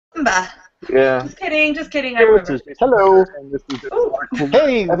Yeah. Just kidding, just kidding. I Hey, remember. hello. And this is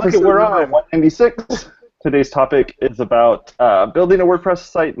Hey, look at episode we're number on. 196. Today's topic is about building a WordPress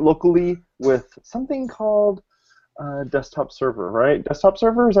site locally with something called DesktopServer, right?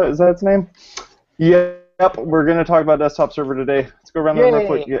 DesktopServer, is that its name? Yep, we're going to talk about DesktopServer today. Let's go around the room real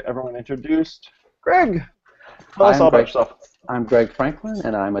quick, get everyone introduced. Greg, tell us all about yourself. I'm Greg Franklin,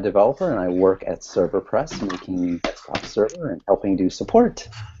 and I'm a developer, and I work at ServerPress, making DesktopServer and helping do support.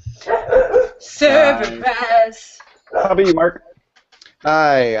 ServerPress. How about you, Mark?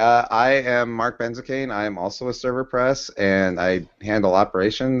 Hi, I am Mark Benzacane. I am also a ServerPress, and I handle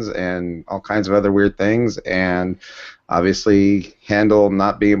operations and all kinds of other weird things, and obviously handle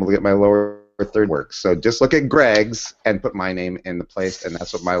not being able to get my lower third work. So just look at Greg's and put my name in the place, and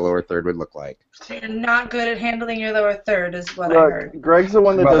that's what my lower third would look like. So you're not good at handling your lower third, is what I heard. Greg's the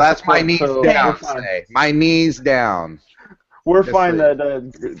one that Well, does that's my support, knees so down we're fine. today. My knees down. We're Yes, fine sir.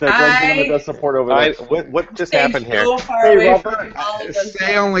 that Greg's the one that does support over there. What just happened here? So far Hey, away Robert, from all of us.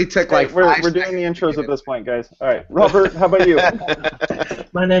 They only took like we're 5 doing the seconds. intros at this point, guys. All right, Robert, how about you?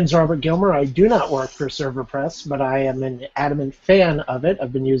 My name's Robert Gilmer. I do not work for ServerPress, but I am an adamant fan of it.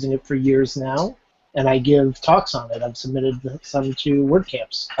 I've been using it for years now, and I give talks on it. I've submitted some to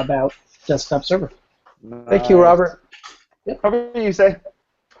WordCamps about DesktopServer. Thank you, Robert. How about you, Say?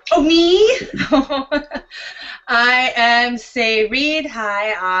 Oh, me? I am Say Reed.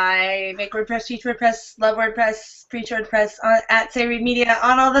 Hi, I make WordPress, teach WordPress, love WordPress, preach WordPress at Say Reed Media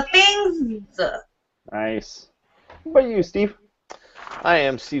on all the things. Nice. How about you, Steve? I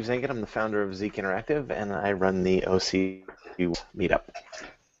am Steve Zenkett. I'm the founder of Zeek Interactive, and I run the OC meetup.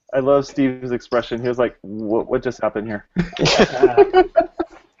 I love Steve's expression. He was like, what just happened here?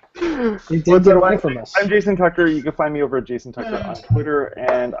 They did get away from us. I'm Jason Tucker. You can find me over at Jason Tucker on Twitter,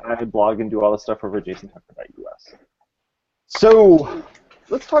 and I blog and do all the stuff over at jasontucker.us. So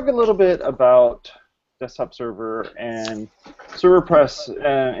let's talk a little bit about DesktopServer and ServerPress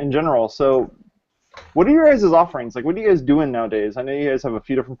in general. So what are your guys' offerings? Like, what are you guys doing nowadays? I know you guys have a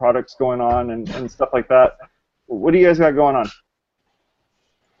few different products going on and stuff like that. What do you guys got going on?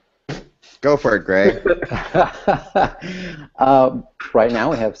 Go for it, Greg. Right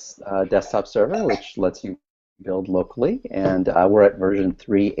now we have DesktopServer, which lets you build locally, and we're at version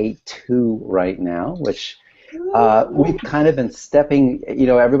 3.8.2 right now, which we've kind of been stepping,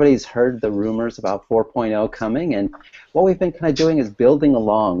 everybody's heard the rumors about 4.0 coming, and what we've been kind of doing is building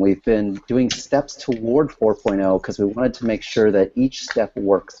along. We've been doing steps toward 4.0 because we wanted to make sure that each step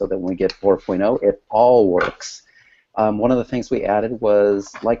works so that when we get 4.0, it all works. One of the things we added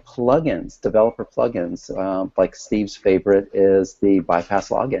was like plugins, developer plugins. Like Steve's favorite is the bypass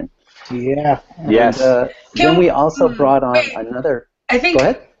login. Yeah. Yes. Then we also brought on another. I think, Go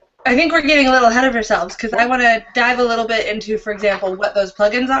ahead. I think we're getting a little ahead of ourselves because I want to dive a little bit into, for example, what those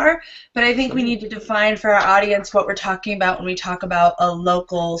plugins are, but I think we need to define for our audience what we're talking about when we talk about a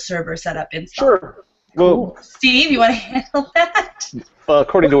local server setup install. Sure. Well, Steve, you want to handle that? Well,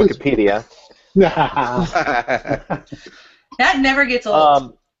 according to Wikipedia. That never gets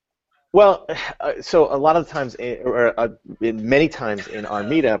old. So a lot of times, many times in our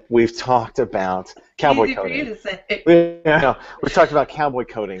meetup, we've talked about cowboy Easy for you coding. to say. We've talked about cowboy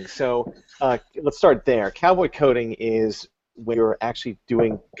coding. So let's start there. Cowboy coding is when you're actually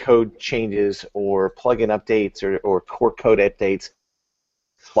doing code changes or plugin updates or core code updates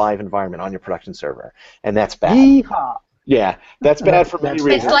live environment on your production server, and that's bad. Yeehaw. Yeah, that's bad for many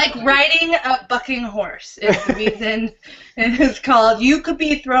reasons. It's like riding a bucking horse is the reason it is called. You could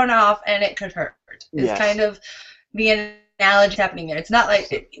be thrown off and it could hurt. It's Yes. kind of the analogy happening there. It's not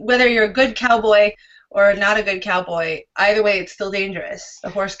like whether you're a good cowboy or not a good cowboy, either way it's still dangerous. A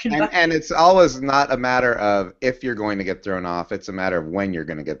horse can buck. And it's always not a matter of if you're going to get thrown off, it's a matter of when you're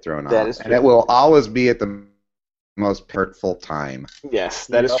going to get thrown That off. is And true. it will always be at the most hurtful time. Yes,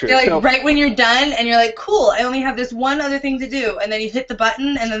 that is true. You're like So- right when you're done and you're like, cool, I only have this one other thing to do, and then you hit the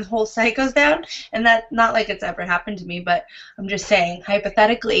button and then the whole site goes down, and that's not like it's ever happened to me, but I'm just saying,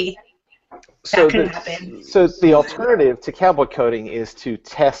 hypothetically, that could happen. So the alternative to cowboy coding is to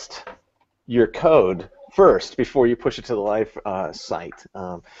test your code first before you push it to the live site.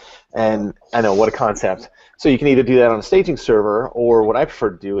 And I know, what a concept. So you can either do that on a staging server, or what I prefer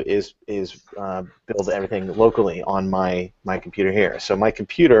to do is build everything locally on my computer here. So my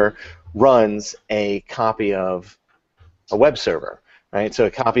computer runs a copy of a web server, right? So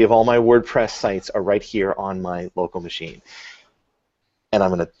a copy of all my WordPress sites are right here on my local machine. And I'm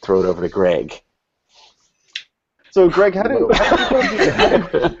going to throw it over to Greg. so Greg,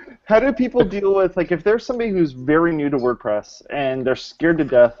 how do people deal with, like, if there's somebody who's very new to WordPress and they're scared to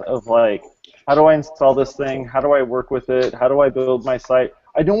death of, like, how do I install this thing? How do I work with it? How do I build my site?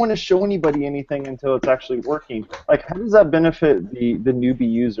 I don't want to show anybody anything until it's actually working. Like, how does that benefit the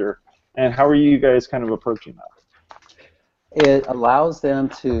newbie user, and how are you guys kind of approaching that? It allows them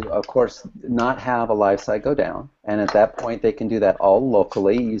to, of course, not have a live site go down, and at that point they can do that all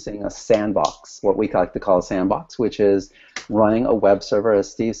locally using a sandbox, what we like to call a sandbox, which is running a web server,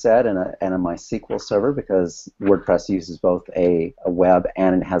 as Steve said, and a MySQL server, because WordPress uses both a web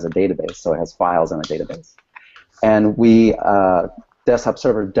and it has a database, so it has files in a database. And Desktop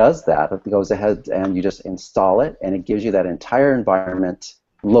Server does that. It goes ahead and you just install it, and it gives you that entire environment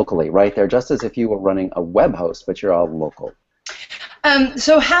locally, right there, just as if you were running a web host, but you're all local.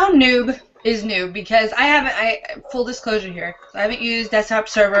 So how noob is noob? Because full disclosure here, I haven't used Desktop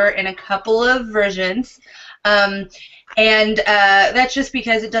Server in a couple of versions, and that's just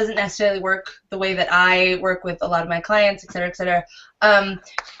because it doesn't necessarily work the way that I work with a lot of my clients, et cetera, et cetera.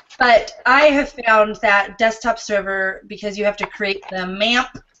 But I have found that Desktop Server, because you have to create the MAMP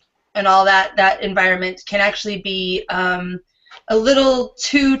and all that environment, can actually be a little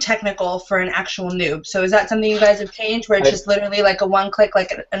too technical for an actual noob. So is that something you guys have changed, where it's just literally like a one-click,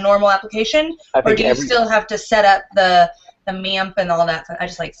 like a normal application? Or do you still have to set up the MAMP and all that? I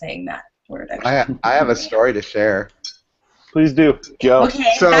just like saying that word, actually. I have a story to share. Please do. Go. Okay,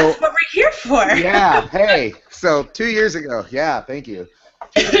 so, that's what we're here for. Yeah, hey. So 2 years ago, yeah, thank you.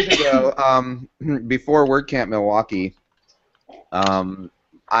 2 years ago, before WordCamp Milwaukee,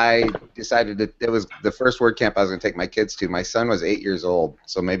 I decided that it was the first WordCamp I was going to take my kids to. My son was 8 years old,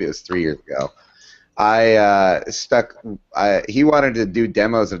 so maybe it was 3 years ago. He wanted to do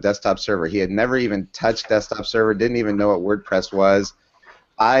demos of Desktop Server. He had never even touched Desktop Server, didn't even know what WordPress was.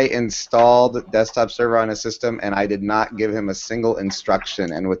 I installed Desktop Server on his system, and I did not give him a single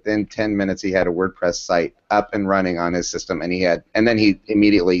instruction. And within 10 minutes, he had a WordPress site up and running on his system. And then he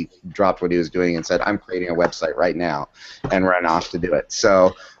immediately dropped what he was doing and said, "I'm creating a website right now," and ran off to do it.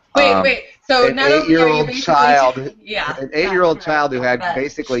 So wait. So an 8-year-old child, an 8-year-old child who had that.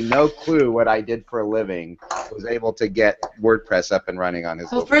 basically no clue what I did for a living was able to get WordPress up and running on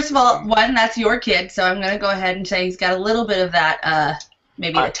his. Well, first of all, that's your kid, so I'm going to go ahead and say he's got a little bit of that.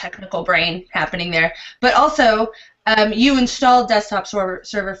 Maybe a technical brain happening there. But also, you installed Desktop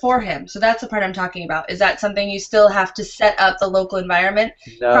Server for him, so that's the part I'm talking about. Is that something you still have to set up the local environment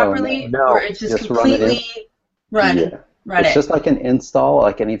properly? No. Or it's just completely run it? It's just like an install,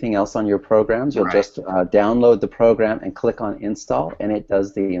 like anything else on your programs. You'll just download the program and click on install, and it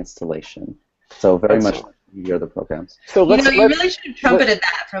does the installation. So very much like you're the programs. So you really should have trumpeted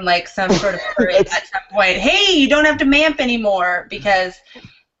that from like some sort of parade at some point. Hey, you don't have to MAMP anymore because.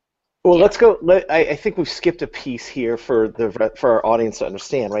 Well, let's go. I think we've skipped a piece here for our audience to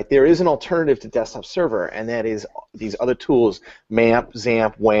understand. Right, there is an alternative to Desktop Server, and that is these other tools: MAMP,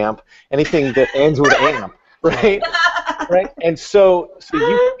 XAMPP, WAMP, anything that ends with AMP. Right, right, and so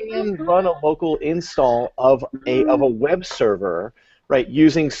you can run a local install of a web server, right,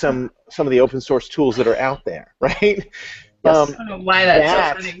 using some of the open source tools that are out there, right? Yes. I don't know why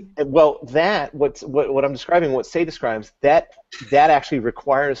that's so funny. Well, what I'm describing, what Say describes, that actually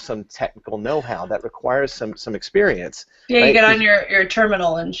requires some technical know-how. That requires some experience. Yeah, right? You get on your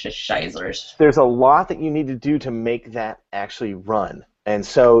terminal and shizers. There's a lot that you need to do to make that actually run. And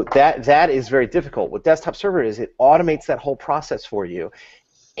so that is very difficult. What Desktop Server is, it automates that whole process for you.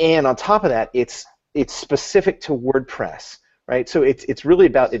 And on top of that, it's specific to WordPress, right? So it's really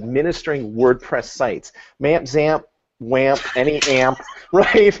about administering WordPress sites. MAMP, XAMPP, WAMP, any AMP,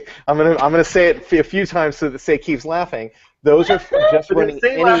 right? I'm gonna say it a few times so that Say keeps laughing. Those are for just running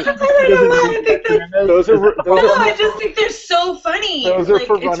any. I just think they're so funny. Those are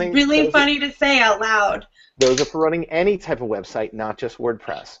for running. It's really funny to say out loud. Those are for running any type of website, not just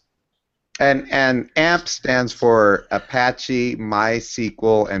WordPress. And AMP stands for Apache,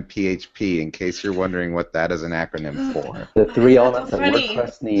 MySQL, and PHP, in case you're wondering what that is an acronym for. The three elements that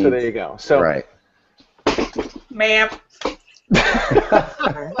WordPress needs. So there you go. So right. MAMP.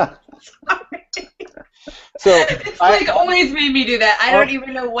 So it's like always made me do that. I don't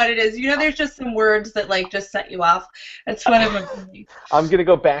even know what it is. You know, there's just some words that like just set you off. That's one of them. I'm gonna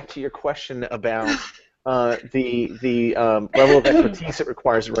go back to your question about the level of expertise it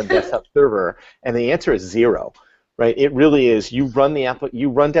requires to run Desktop Server, and the answer is 0. Right? It really is. You run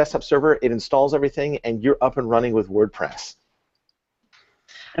Desktop Server, it installs everything, and you're up and running with WordPress.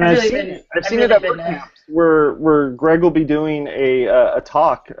 And I've seen it at WordCamps where Greg will be doing a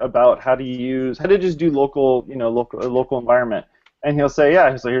talk about how to just do local environment, and he'll say,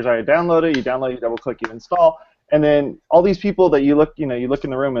 so here's how you download it. You download, you double click, you install, and then all these people that you look in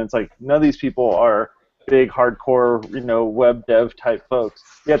the room, and it's like none of these people are big hardcore, web dev type folks.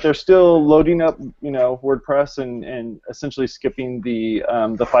 Yet they're still loading up, WordPress and essentially skipping the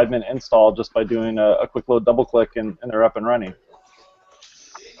 5-minute install just by doing a quick load, double click, and they're up and running.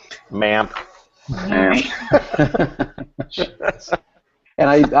 MAMP. And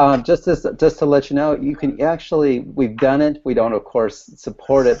I just to let you know, you can actually, we've done it. We don't, of course,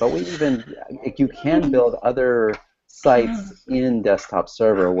 support it, but you can build other sites in Desktop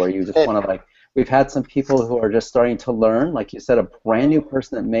Server where you just want to we've had some people who are just starting to learn, like you said, a brand new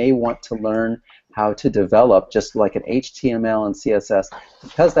person that may want to learn how to develop just like an HTML and CSS,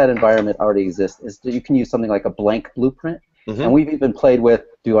 because that environment already exists, is that you can use something like a blank blueprint. And we've even played with,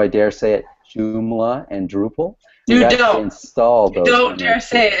 do I dare say it, Joomla and Drupal. You don't. Install those. Don't dare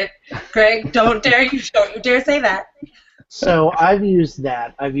say it, Greg. Don't dare you say that. So I've used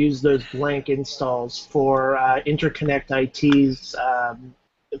that. I've used those blank installs for Interconnect IT's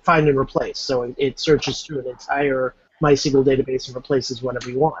find and replace. So it searches through an entire MySQL database and replaces whatever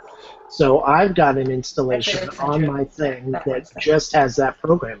you want. So I've got an installation on my thing that just has that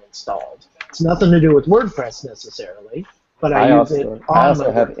program installed. It's nothing to do with WordPress necessarily, but I use it on I also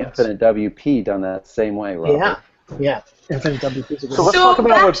my have WordPress. Infinite WP done that same way, Robert. Yeah. Infinite WP is a good So one. let's talk about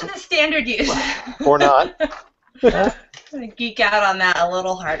back what's to the standard use. or not. I'm gonna geek out on that a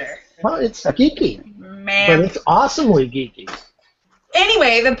little harder. Well, it's geeky, Man. but it's awesomely geeky.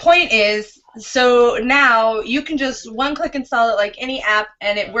 Anyway, the point is, so now you can just one-click install it like any app,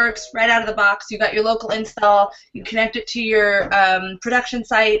 and it works right out of the box. You got your local install, you connect it to your production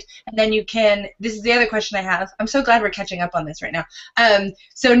site, and then you can, this is the other question I have. I'm so glad we're catching up on this right now.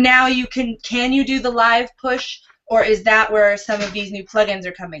 So now you can you do the live push, or is that where some of these new plugins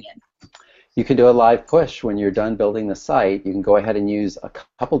are coming in? You can do a live push when you're done building the site. You can go ahead and use a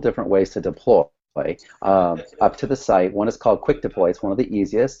couple different ways to deploy up to the site. One is called Quick Deploy. It's one of the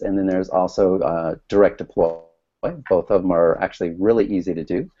easiest, and then there's also Direct Deploy. Both of them are actually really easy to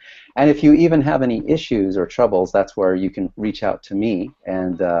do. And if you even have any issues or troubles, that's where you can reach out to me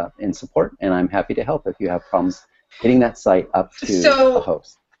and in support, and I'm happy to help if you have problems getting that site up to the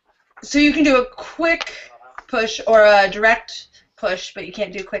host. So you can do a quick push or a direct push, but you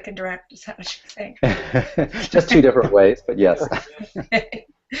can't do quick and direct. Is that what you're saying? Just two different ways, but yes.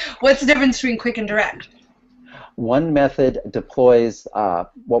 What's the difference between quick and direct? One method deploys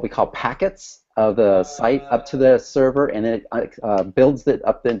what we call packets of the site up to the server, and then it builds it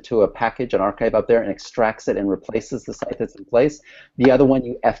up into a package, an archive up there, and extracts it and replaces the site that's in place. The other one,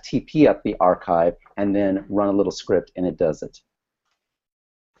 you FTP up the archive and then run a little script, and it does it.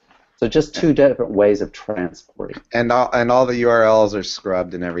 So just two different ways of transporting. And all the URLs are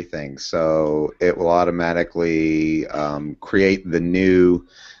scrubbed and everything, so it will automatically create the new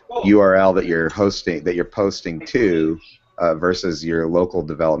URL that you're posting to versus your local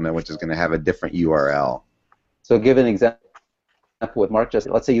development, which is going to have a different URL. So give an example with Mark. Just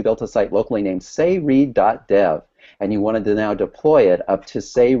let's say you built a site locally named sayread.dev, and you wanted to now deploy it up to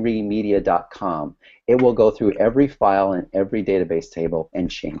sayremedia.com. It will go through every file and every database table and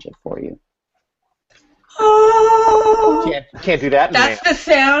change it for you. Oh, Can't do that. That's the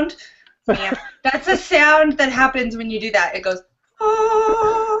sound. Yeah, that's the sound that happens when you do that. It goes,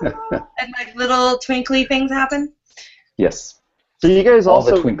 oh, and like little twinkly things happen. Yes. So you guys All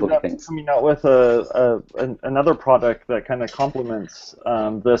the also twinkly ended up things. coming out with another product that kind of complements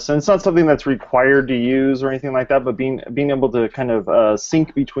this, and it's not something that's required to use or anything like that, but being able to kind of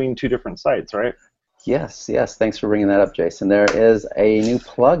sync between two different sites, right? Yes. Thanks for bringing that up, Jason. There is a new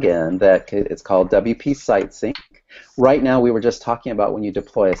plugin that it's called WP Site Sync. Right now, we were just talking about when you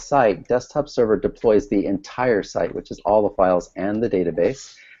deploy a site, Desktop Server deploys the entire site, which is all the files and the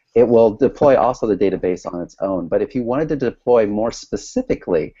database. It will deploy also the database on its own. But if you wanted to deploy more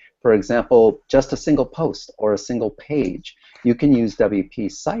specifically, for example, just a single post or a single page, you can use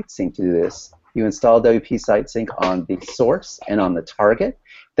WP Site Sync to do this. You install WP Site Sync on the source and on the target.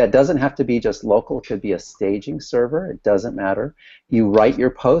 That doesn't have to be just local. It could be a staging server. It doesn't matter. You write your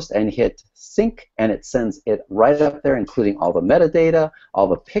post and hit sync, and it sends it right up there, including all the metadata, all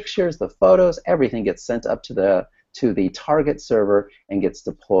the pictures, the photos. Everything gets sent up to the target server and gets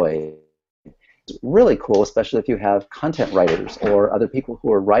deployed. It's really cool, especially if you have content writers or other people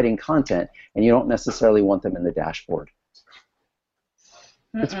who are writing content, and you don't necessarily want them in the dashboard.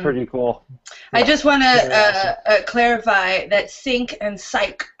 It's pretty cool. I just want to clarify that sync and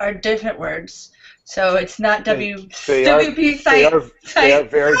psych are different words. So it's not WP Site. They are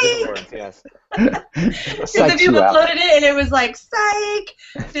very different words, yes. Because if you uploaded it and it was like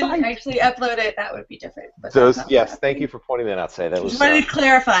psych, didn't actually upload it, that would be different. But Yes, thank you for pointing that out, Say. That was. Just wanted to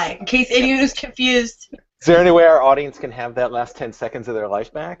clarify in case anyone was confused. Is there any way our audience can have that last 10 seconds of their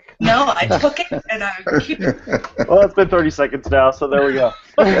life back? No, I took it and I keep it. Well, it's been 30 seconds now, so there we go.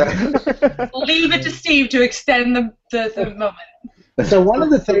 Leave it to Steve to extend the moment. So one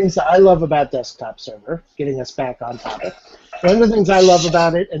of the things that I love about Desktop Server, getting us back on topic, one of the things I love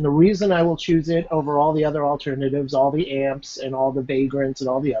about it, and the reason I will choose it over all the other alternatives, all the amps and all the vagrants and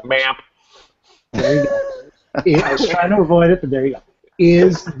all the others. Mamp. There you go. I was trying to avoid it, but there you go.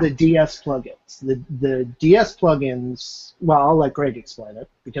 Is the DS plugins. The DS plugins, well, I'll let Greg explain it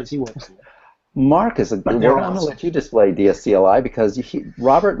because he works in it. Mark is a good one. I'm going to let you display DSCLI because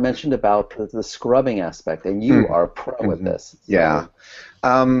Robert mentioned about the scrubbing aspect, and you are a pro with this. So. Yeah.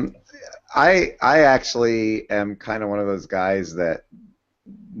 I actually am kind of one of those guys that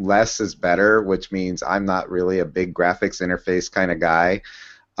less is better, which means I'm not really a big graphics interface kind of guy.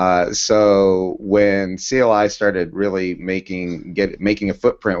 So when CLI started really making a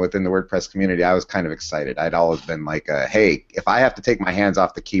footprint within the WordPress community, I was kind of excited. I'd always been like, hey, if I have to take my hands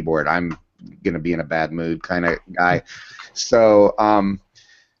off the keyboard, I'm going to be in a bad mood kind of guy. So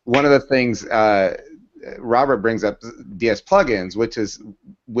one of the things Robert brings up, DS plugins, which is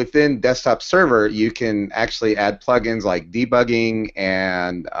within Desktop Server, you can actually add plugins like debugging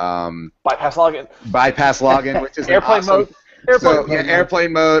and Bypass login, which is airplane mode.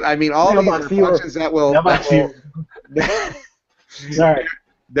 Airplane mode. I mean, all these are functions that will. Sorry.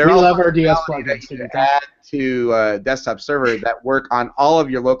 They're we all love our DS functionality that plugins. you can add to Desktop Server that work on all of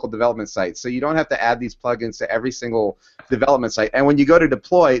your local development sites. So you don't have to add these plugins to every single development site. And when you go to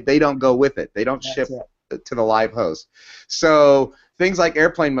deploy, they don't go with it. They don't ship to the live host. So things like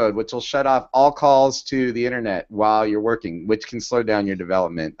airplane mode, which will shut off all calls to the internet while you're working, which can slow down your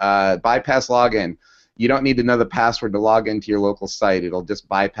development. Bypass login. You don't need to know the password to log into your local site. It'll just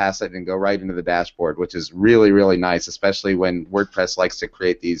bypass it and go right into the dashboard, which is really, really nice, especially when WordPress likes to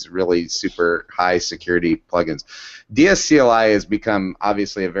create these really super high security plugins. DSCLI has become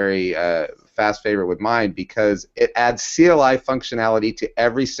obviously a very fast favorite with mine because it adds CLI functionality to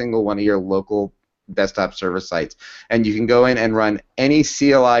every single one of your local desktop server sites. And you can go in and run any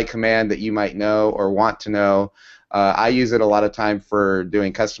CLI command that you might know or want to know. I use it a lot of time for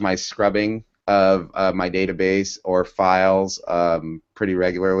doing customized scrubbing of my database or files pretty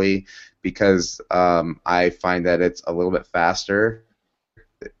regularly because I find that it's a little bit faster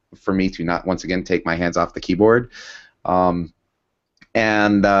for me to not once again take my hands off the keyboard.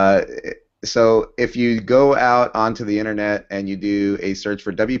 So if you go out onto the internet and you do a search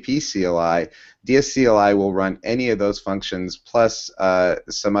for WP CLI, DSCLI will run any of those functions plus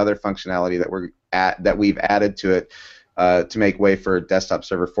some other functionality that we've added to it to make way for Desktop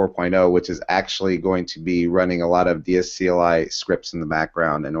Server 4.0, which is actually going to be running a lot of DSCLI scripts in the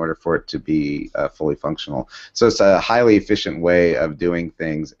background in order for it to be fully functional. So it's a highly efficient way of doing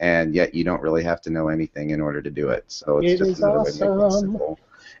things, and yet you don't really have to know anything in order to do it. So it's just another way to make it simple.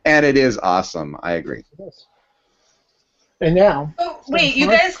 And it is awesome. I agree. And now. Oh, wait, you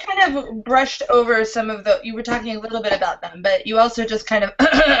guys kind of brushed over some of the. You were talking a little bit about them, but you also just kind of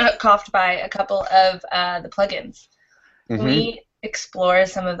coughed by a couple of the plugins. Can we explore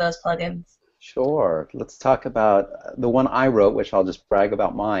some of those plugins? Sure. Let's talk about the one I wrote, which I'll just brag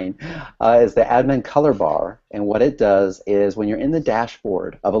about mine, is the admin color bar. And what it does is when you're in the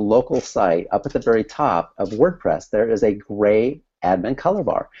dashboard of a local site, up at the very top of WordPress, there is a gray admin color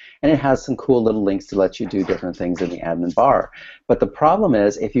bar. And it has some cool little links to let you do different things in the admin bar. But the problem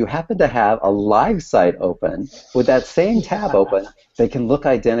is if you happen to have a live site open with that same tab open, they can look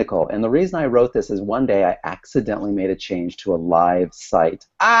identical. And the reason I wrote this is one day I accidentally made a change to a live site.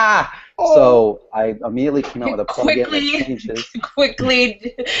 So I immediately came out with a plugin that changes.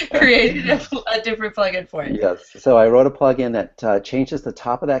 Quickly created a different plugin for it. Yes. So I wrote a plugin that changes the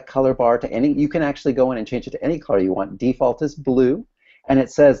top of that color bar to any. You can actually go in and change it to any color you want. Default is blue. And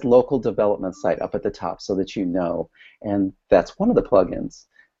it says local development site up at the top so that you know. And that's one of the plugins.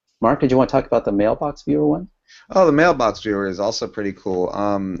 Mark, did you want to talk about the mailbox viewer one? Oh, the mailbox viewer is also pretty cool.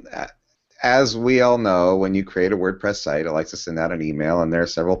 As we all know, when you create a WordPress site, it likes to send out an email, and there are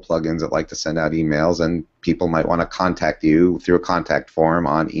several plugins that like to send out emails, and people might want to contact you through a contact form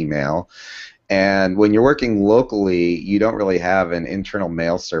on email. And when you're working locally, you don't really have an internal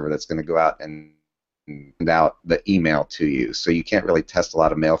mail server that's going to go out and send out the email to you, so you can't really test a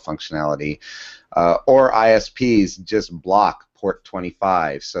lot of mail functionality. Or ISPs just block port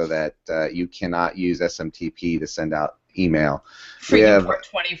 25 so that you cannot use SMTP to send out email. Freaking port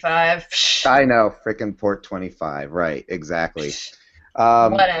 25. I know, freaking port 25, right, exactly.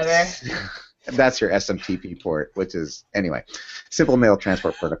 Whatever. That's your SMTP port, which is, anyway, Simple Mail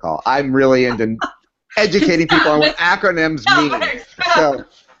Transport Protocol. I'm really into educating people on what acronyms mean.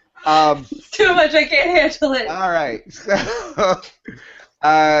 It's too much. I can't handle it. All right.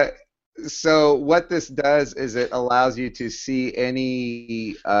 So what this does is it allows you to see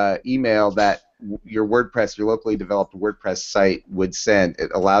any email that your WordPress, your locally developed WordPress site would send.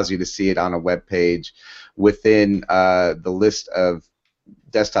 It allows you to see it on a web page within the list of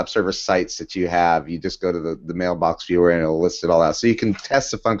desktop server sites that you have. You just go to the mailbox viewer and it'll list it all out. So you can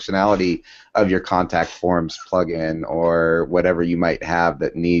test the functionality of your contact forms plugin or whatever you might have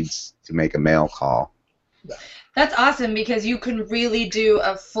that needs to make a mail call. That's awesome because you can really do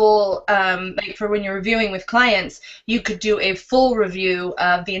a full, like for when you're reviewing with clients, you could do a full review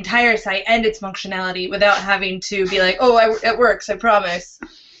of the entire site and its functionality without having to be like, oh, it works, I promise.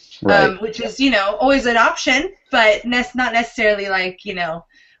 Right. Which is, always an option, but not necessarily like,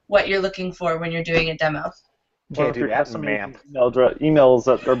 what you're looking for when you're doing a demo. Can't do that in MAMP. Emails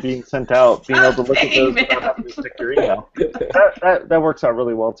that are being sent out, being able to look at those without having to stick your email. That works out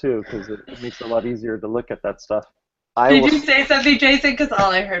really well too, because it makes it a lot easier to look at that stuff. Did you say something, Jason? Because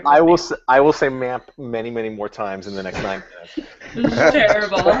all I heard was I will say MAMP many, many more times in the next 9 minutes. This is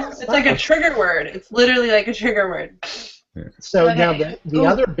terrible. It's like a trigger word. It's literally like a trigger word. So Okay. now the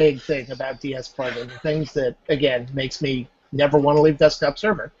other big thing about DS plugin, the things that, again, makes me never want to leave Desktop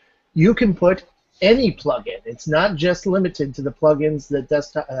Server, you can put any plugin. It's not just limited to the plugins that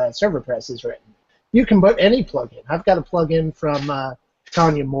Desktop ServerPress has written. You can put any plugin. I've got a plugin from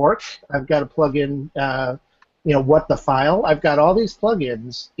Tanya Mork. I've got a plugin, What the File. I've got all these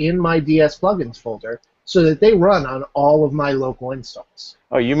plugins in my DS plugins folder so that they run on all of my local installs.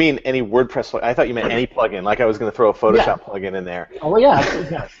 Oh, you mean any WordPress plugin? I thought you meant any plugin, like I was going to throw a Photoshop plugin in there. Oh, yeah,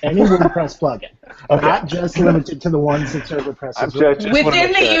 any WordPress plugin. Okay. Not just limited to the ones that ServerPress has written.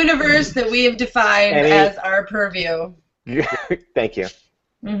 Within the universe that we have defined as our purview. Thank you.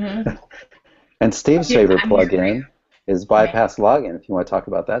 Mm-hmm. And Steve's favorite plugin is Bypass Login, if you want to talk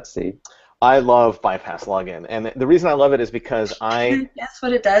about that, Steve. I love Bypass Login, and the reason I love it is because Can I guess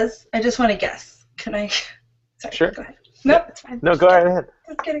what it does? I just want to guess. Can I? Sorry, Sure. Go ahead. Nope, it's fine. No, go right ahead.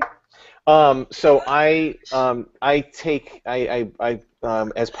 Just kidding. So I take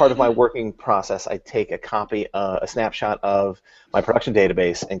as part of my working process, I take a snapshot of my production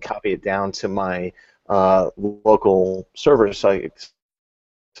database and copy it down to my local server so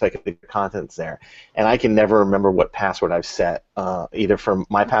I can put the contents there. And I can never remember what password I've set, either from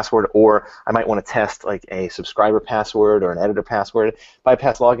my password or I might want to test like a subscriber password or an editor password.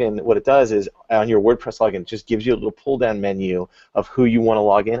 Bypass Login, what it does is on your WordPress login, it just gives you a little pull-down menu of who you want to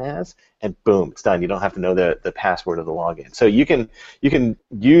log in as, and boom, it's done. You don't have to know the password of the login. So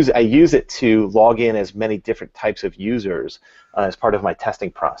I use it to log in as many different types of users as part of my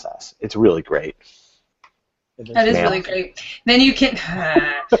testing process. It's really great. That is really great. Then you can.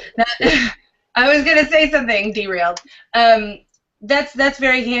 I was gonna say something derailed. That's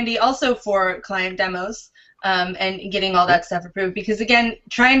very handy also for client demos and getting all that stuff approved. Because again,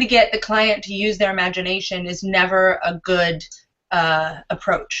 trying to get the client to use their imagination is never a good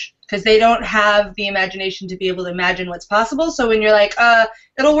approach because they don't have the imagination to be able to imagine what's possible. So when you're like,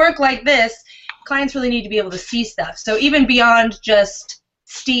 it'll work like this, clients really need to be able to see stuff. So even beyond just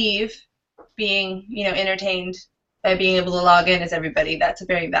Steve being entertained by being able to log in as everybody, that's a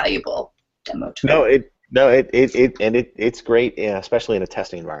very valuable demo tool. It's great, especially in a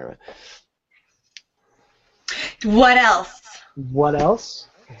testing environment. What else?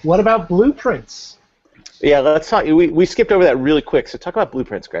 What about blueprints? Yeah, let's talk. We skipped over that really quick, so talk about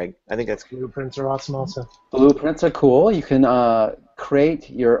blueprints, Greg. I think that's Blueprints are awesome also. Blueprints are cool. You can create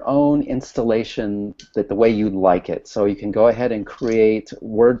your own installation the way you like it. So you can go ahead and create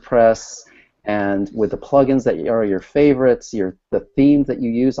WordPress and with the plugins that are your favorites, the themes that you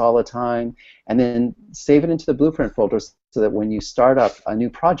use all the time, and then save it into the blueprint folder so that when you start up a new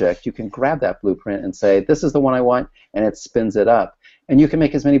project, you can grab that blueprint and say, this is the one I want, and it spins it up. And you can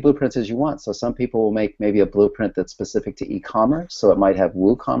make as many blueprints as you want. So some people will make maybe a blueprint that's specific to e-commerce, so it might have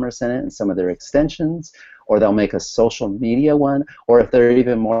WooCommerce in it and some of their extensions, or they'll make a social media one, or if they're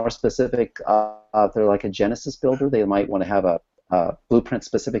even more specific, if they're like a Genesis builder, they might want to have a blueprint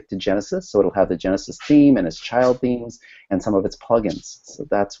specific to Genesis, so it'll have the Genesis theme and its child themes and some of its plugins. So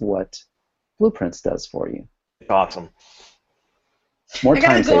that's what Blueprints does for you. awesome. More I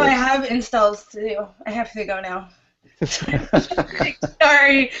gotta time go. savers. I have installs to do. I have to go now.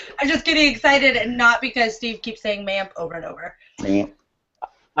 Sorry, I'm just getting excited, and not because Steve keeps saying MAMP over and over.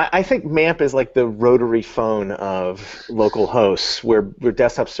 I think MAMP is like the rotary phone of local hosts, where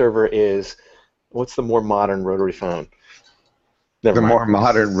desktop server is, what's the more modern rotary phone? Never The mind. more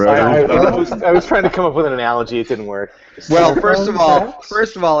modern I, rotary. I was trying to come up with an analogy. It didn't work. Well, Cell first phone of all, perhaps?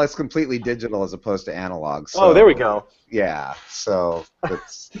 it's completely digital as opposed to analog. So, Oh, there we go. Yeah, so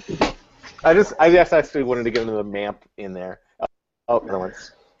it's I just actually wanted to get into the MAMP in there. Oh, no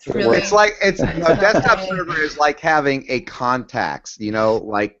one's. Really? it's like desktop server is like having a contacts. You know,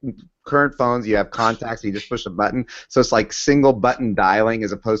 like current phones, you have contacts. You just push a button. So it's like single button dialing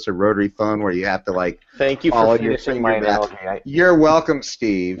as opposed to rotary phone where you have to like. Thank you follow for your finishing my finger analogy. You're welcome,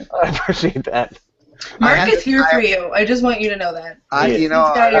 Steve. I appreciate that. Mark is here for you. I just want you to know that. He's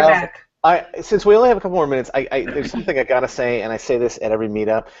got your back. Since we only have a couple more minutes, there's something I gotta say, and I say this at every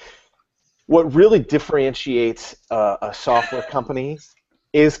meetup. What really differentiates a software company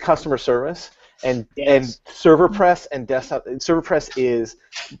is customer service, and ServerPress and desktop. ServerPress is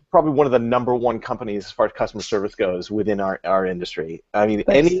probably one of the #1 companies as far as customer service goes within our industry. I mean,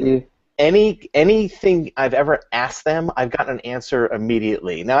 anything I've ever asked them, I've gotten an answer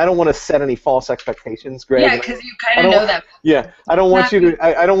immediately. Now, I don't want to set any false expectations, Greg. Yeah, because you kind of know them. Yeah, I don't want you to.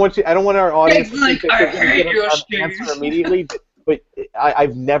 I don't want our audience to think I that they're hate going you, to Steve. answer immediately. But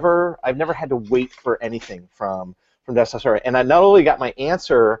I've never had to wait for anything from Desktop Server, and I not only got my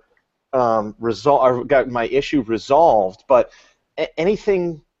answer resolved, got my issue resolved, but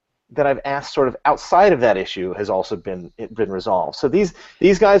anything that I've asked sort of outside of that issue has also been resolved. So these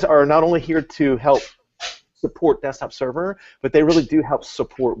guys are not only here to help support Desktop Server, but they really do help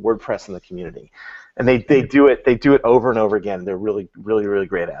support WordPress in the community, and they do it over and over again. They're really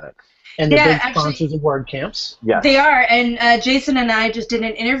great at it. And they're big sponsors of WordCamps. Yeah, they are. And Jason and I just did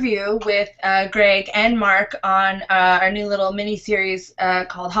an interview with Greg and Mark on our new little mini-series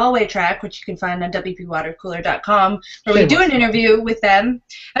called Hallway Track, which you can find on WPWaterCooler.com, where we do an interview with them.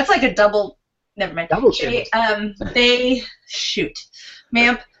 That's like a double. Never mind. Double they shoot,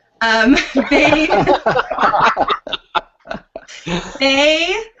 ma'am.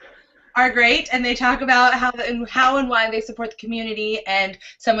 They are great, and they talk about how and why they support the community and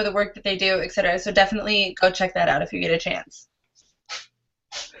some of the work that they do, etc. So definitely go check that out if you get a chance.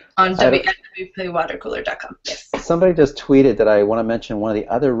 On WPWaterCooler.com. Yes. Somebody just tweeted that I want to mention one of the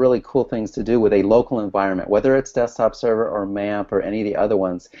other really cool things to do with a local environment, whether it's Desktop Server or MAMP or any of the other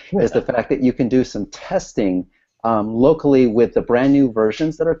ones, is the fact that you can do some testing locally with the brand new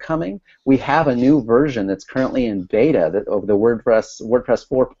versions that are coming. We have a new version that's currently in beta of the WordPress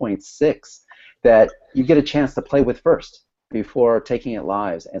 4.6 that you get a chance to play with first before taking it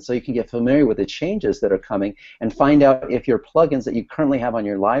live. And so you can get familiar with the changes that are coming and find out if your plugins that you currently have on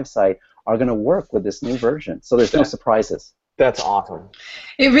your live site are going to work with this new version. So there's no surprises. That's awesome.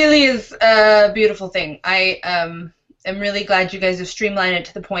 It really is a beautiful thing. I'm really glad you guys have streamlined it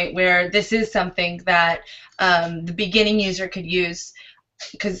to the point where this is something that the beginning user could use,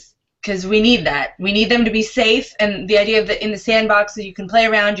 because we need that. We need them to be safe, and the idea of in the sandbox that you can play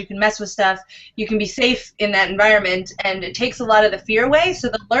around, you can mess with stuff, you can be safe in that environment, and it takes a lot of the fear away, so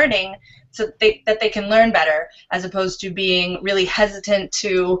the learning, that they can learn better, as opposed to being really hesitant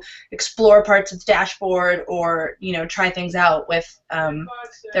to explore parts of the dashboard or try things out with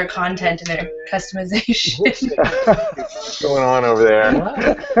their content and their customization. What's going on over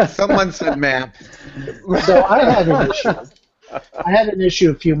there? Someone said map. So I had an issue. I had an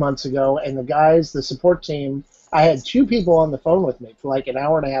issue a few months ago, and the support team, I had 2 people on the phone with me for like an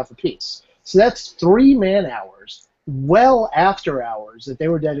hour and a half apiece. So that's 3 man-hours, well after hours, that they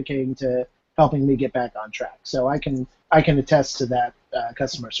were dedicating to helping me get back on track. So I can attest to that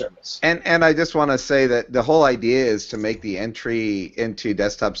customer service. And I just want to say that the whole idea is to make the entry into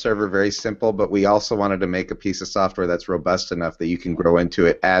Desktop Server very simple, but we also wanted to make a piece of software that's robust enough that you can grow into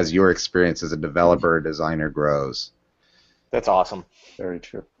it as your experience as a developer or designer grows. That's awesome. Very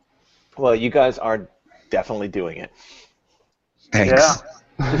true. Well, you guys are definitely doing it. Thanks.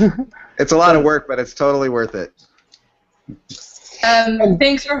 Yeah. It's a lot of work, but it's totally worth it.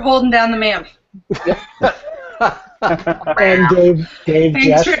 Thanks for holding down the MAMP. And Dave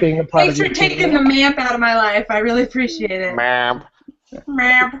Jess being a part of your team. Thanks for taking the MAMP out of my life. I really appreciate it. MAMP.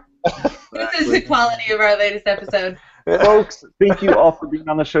 MAMP. This is the quality of our latest episode. Folks, thank you all for being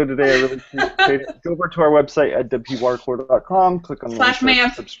on the show today. I really appreciate it. Go over to our website at WPWaterCooler.com, click on the link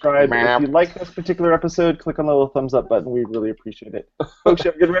to subscribe. If you like this particular episode, click on the little thumbs up button. We'd really appreciate it. Folks, you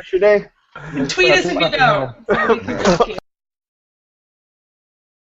have a good rest of your day. And tweet us if you don't.